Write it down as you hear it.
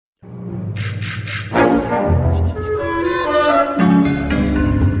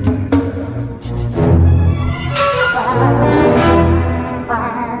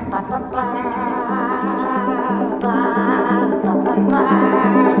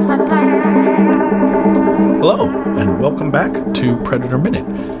Hello, and welcome back to Predator Minute.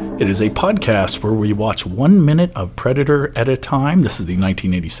 It is a podcast where we watch 1 minute of Predator at a time. This is the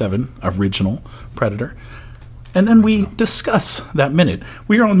 1987 original Predator. And then we discuss that minute.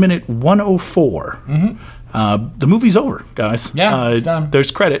 We are on minute 104. The movie's over, guys. Yeah, it's done.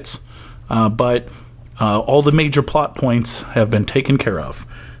 There's credits, but all the major plot points have been taken care of.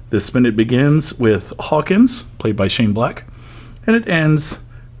 This minute begins with Hawkins, played by Shane Black, and it ends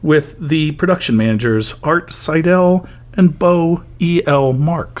with the production managers Art Seidel and Bo E.L.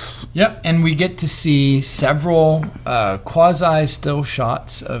 Marks. Yep, and we get to see several quasi-still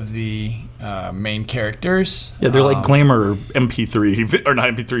shots of the main characters. Yeah, they're like glamour MP3, or not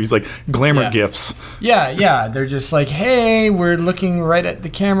MP3s, like glamour GIFs. Yeah, they're just like, hey, we're looking right at the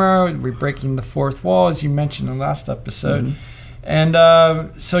camera, we're breaking the fourth wall, as you mentioned in the last episode. And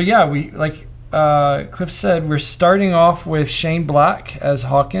so, yeah, we, like Cliff said, we're starting off with Shane Black as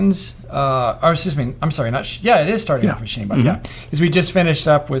Hawkins. Or excuse me, I'm sorry, it is starting off with Shane Black, yeah. Because we just finished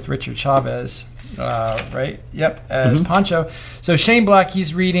up with Richard Chavez, right? Yep, as Pancho. So Shane Black,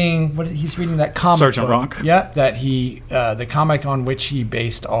 he's reading that comic Sergeant book, Rock. Yeah, that the comic on which he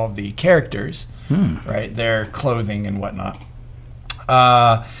based all of the characters, right? Their clothing and whatnot.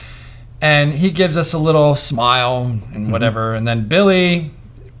 And he gives us a little smile and whatever. And then Billy,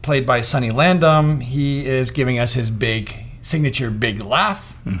 played by Sonny Landham, he is giving us his signature big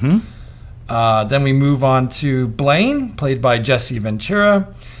laugh. Then we move on to Blaine, played by Jesse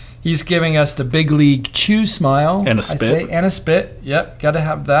Ventura. He's giving us the big league chew smile. And a spit. And a spit. Yep, got to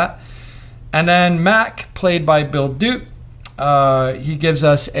have that. And then Mac, played by Bill Duke. He gives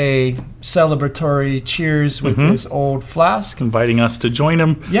us a celebratory cheers with his old flask. Inviting us to join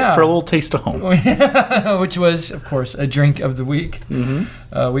him for a little taste of home. Which was, of course, a drink of the week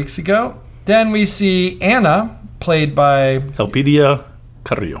weeks ago. Then we see Anna, played by Elpidia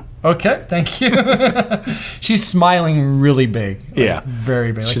Carrillo. Okay, thank you. She's smiling really big. Like,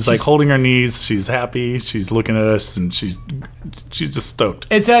 very big. She's like holding her knees. She's happy. She's looking at us, and she's just stoked.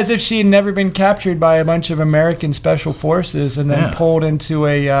 It's as if she had never been captured by a bunch of American special forces and then pulled into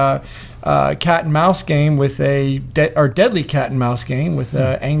a cat and mouse game with deadly cat and mouse game with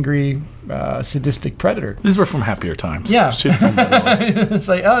an angry, sadistic predator. These were from happier times. Yeah. It's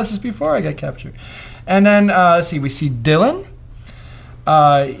like, oh, this is before I got captured. And then, let's see, we see Dylan.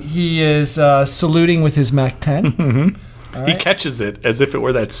 He is saluting with his MAC-10. Right. He catches it as if it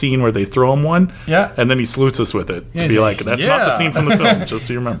were that scene where they throw him one, and then he salutes us with it to be like, that's not the scene from the film, just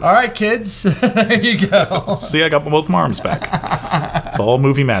so you remember. All right, kids, there you go. See, I got both my arms back. It's all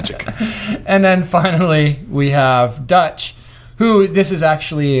movie magic. And then finally, we have Dutch, who, this is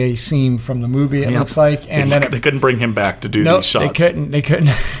actually a scene from the movie, it looks like. And then they couldn't bring him back to do these shots. They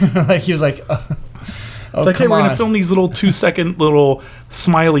couldn't. Like, he was like... It's like, hey, we're going to film these little 2-second little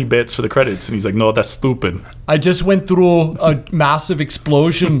smiley bits for the credits. And he's like, no, that's stupid. I just went through a massive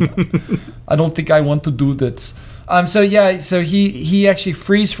explosion. I don't think I want to do this. So he actually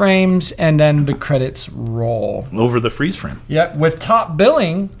freeze frames and then the credits roll. Over the freeze frame. Yeah, with top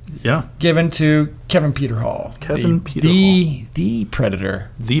billing given to Kevin Peter Hall. The Predator.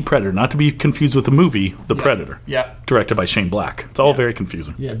 The Predator, not to be confused with the movie, The Predator. Yeah. Directed by Shane Black. It's all very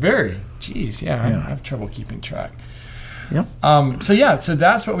confusing. Yeah, very. Jeez, I have trouble keeping track. Yep. So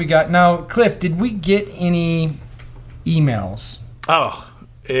that's what we got. Now, Cliff, did we get any emails? Oh,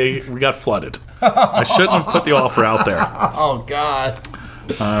 we got flooded. I shouldn't have put the offer out there. Oh, God.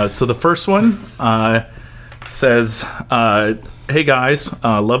 So the first one says, hey, guys,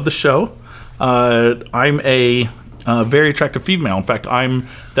 love the show. I'm a very attractive female. In fact, I'm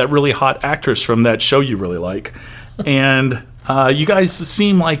that really hot actress from that show you really like. And you guys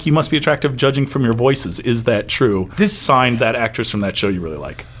seem like you must be attractive judging from your voices. Is that true? This signed that actress from that show you really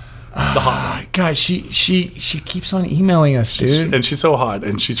like. The hot one. God, she keeps on emailing us, dude. And she's so hot,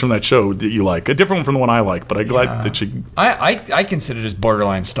 and she's from that show that you like. A different one from the one I like, but I'm glad that she... I consider this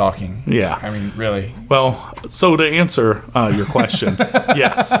borderline stalking. Yeah. I mean, really. Well, so to answer your question,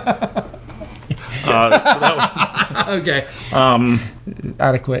 yes. So that one, okay.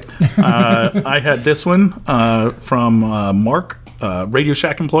 Adequate. I had this one from Mark, Radio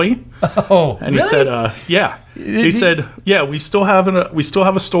Shack employee. Oh, and he said, He said, we still have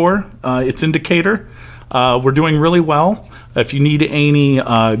a store. It's in Decatur. We're doing really well. If you need any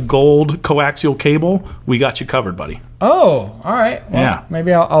gold coaxial cable, we got you covered, buddy. Oh, all right. Well,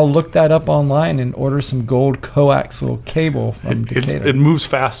 maybe I'll look that up online and order some gold coaxial cable from Decatur. It moves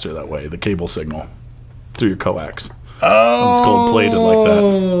faster that way, the cable signal. through your coax. Oh, It's gold plated like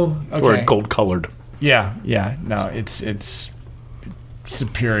that, okay. or gold colored. Yeah. No, it's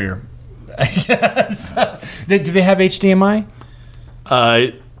superior. Yes. Do they have HDMI?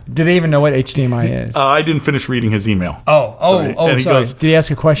 Do they even know what HDMI is? I didn't finish reading his email. Sorry. And he Sorry. goes, Did he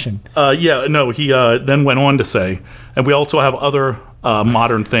ask a question? yeah, no, he then went on to say, and we also have other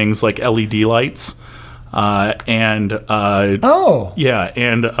modern things like LED lights. And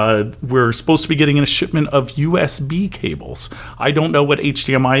we're supposed to be getting in a shipment of USB cables. I don't know what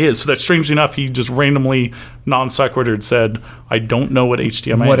HDMI is. So that, strangely enough, he just randomly non sequitur said, "I don't know what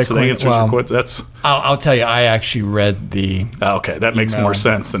HDMI is." So the answer is your that's. I'll tell you. I actually read the. Okay, that makes more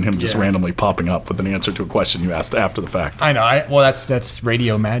sense than him just randomly popping up with an answer to a question you asked after the fact. I know. Well, that's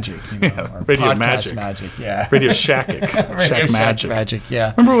radio magic. Or radio podcast magic. Yeah. Radio Shackic. Shack magic.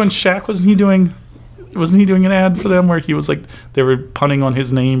 Yeah. Remember when Shaq wasn't he doing an ad for them where he was like, they were punning on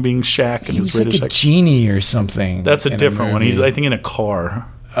his name being Shaq and He his was like a genie or something. That's a different one. He's, I think, in a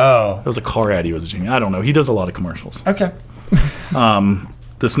car. Oh. It was a car ad. He was a genie. I don't know. He does a lot of commercials. Okay.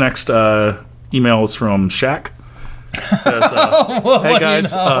 This next email is from Shaq. It says, hey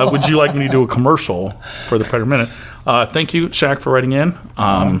guys, would you like me to do a commercial for the Predator Minute? Thank you, Shaq, for writing in.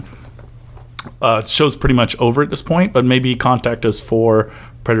 Show's pretty much over at this point, but maybe contact us for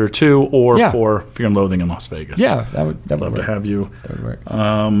Predator 2 or for Fear and Loathing in Las Vegas. Yeah, that would love to have you. That would work.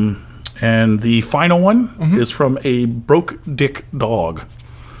 And the final one is from a broke dick dog.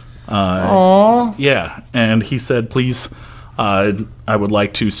 Aww. Yeah, and he said, please, I would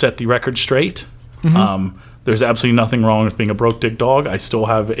like to set the record straight. There's absolutely nothing wrong with being a broke dick dog. I still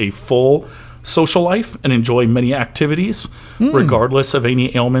have a full social life and enjoy many activities, regardless of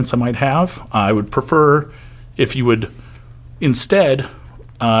any ailments I might have. I would prefer if you would instead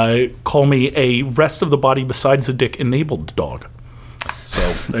call me a rest of the body besides the dick enabled dog. So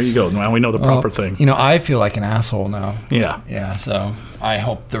there you go. Now we know the proper thing. I feel like an asshole now. Yeah. Yeah. So I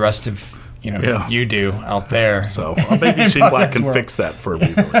hope the rest of you do out there. So maybe Shane Black can fix that for me.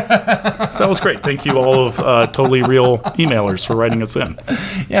 So that was great. Thank you all of Totally Real emailers for writing us in.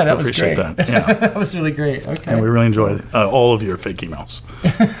 Yeah, that was appreciate great. That. Yeah. That was really great. Okay. And we really enjoyed all of your fake emails.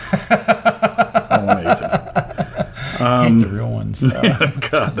 Amazing. I hate the real ones.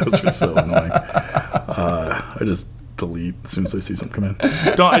 God, those are so annoying. I just delete as soon as I see something come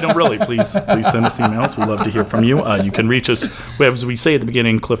in. No, I don't really. Please send us emails. We'd love to hear from you. You can reach us, as we say at the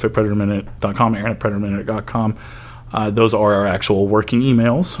beginning, cliff@predatorminute.com, Aaron@predatorminute.com. Those are our actual working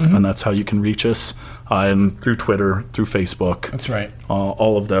emails, and that's how you can reach us. And through Twitter, through Facebook. That's right.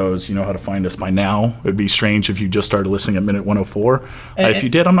 All of those, you know how to find us by now. It would be strange if you just started listening at minute 104. If you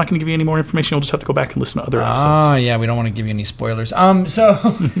did, I'm not going to give you any more information. You'll just have to go back and listen to other episodes. Yeah, we don't want to give you any spoilers.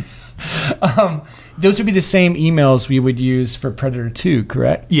 Those would be the same emails we would use for Predator 2,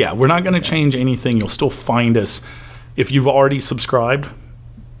 correct? Yeah, we're not going to change anything. You'll still find us. If you've already subscribed,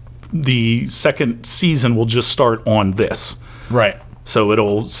 the second season will just start on this. Right. So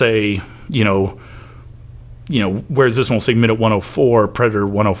it'll say, whereas this one will say minute 104, Predator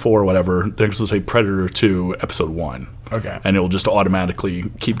 104 or whatever, next will say Predator 2, episode 1. Okay. And it'll just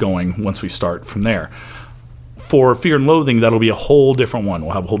automatically keep going once we start from there. For Fear and Loathing, that'll be a whole different one.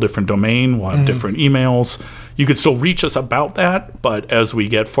 We'll have a whole different domain. We'll have different emails. You could still reach us about that, but as we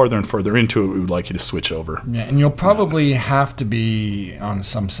get farther and further into it, we would like you to switch over. Yeah, and you'll probably have to be on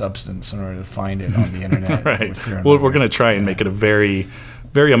some substance in order to find it on the internet. Right. Well, we're going to try and make it a very,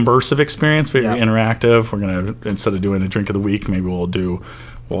 very immersive experience, very interactive. We're going to, instead of doing a drink of the week, maybe we'll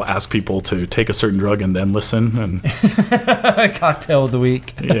ask people to take a certain drug and then listen. And cocktail of the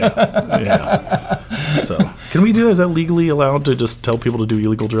week. Yeah. So, can we do that? Is that legally allowed to just tell people to do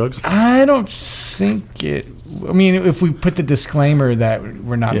illegal drugs? I don't think it. I mean, if we put the disclaimer that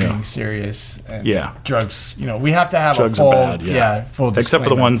we're not being serious. Drugs. We have to have drugs a full. Are bad, full disclaimer. Except for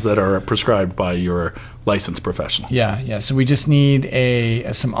the ones that are prescribed by your licensed professional. Yeah. So we just need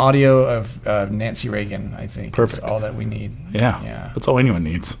some audio of Nancy Reagan. I think. Perfect. That's all that we need. Yeah. That's all anyone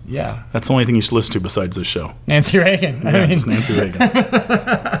needs. Yeah. That's the only thing you should listen to besides this show. Nancy Reagan. Just Nancy Reagan.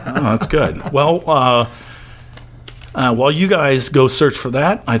 Oh, that's good. Well, while you guys go search for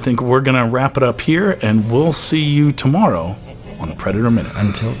that, I think we're going to wrap it up here, and we'll see you tomorrow on the Predator Minute.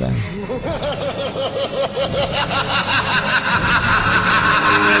 Until then.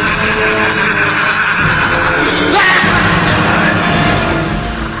 Ah!